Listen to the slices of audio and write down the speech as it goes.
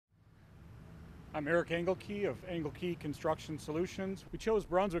I'm Eric Engelke of Engelke Construction Solutions. We chose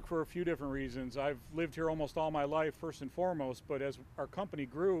Brunswick for a few different reasons. I've lived here almost all my life, first and foremost, but as our company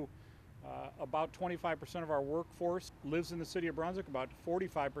grew, about 25% of our workforce lives in the City of Brunswick, about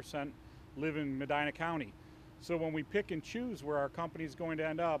 45% live in Medina County. So when we pick and choose where our company is going to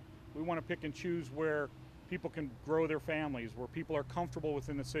end up, we want to pick and choose where people can grow their families, where people are comfortable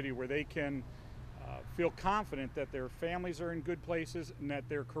within the city, where they can feel confident that their families are in good places and that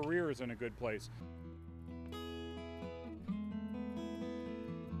their career is in a good place.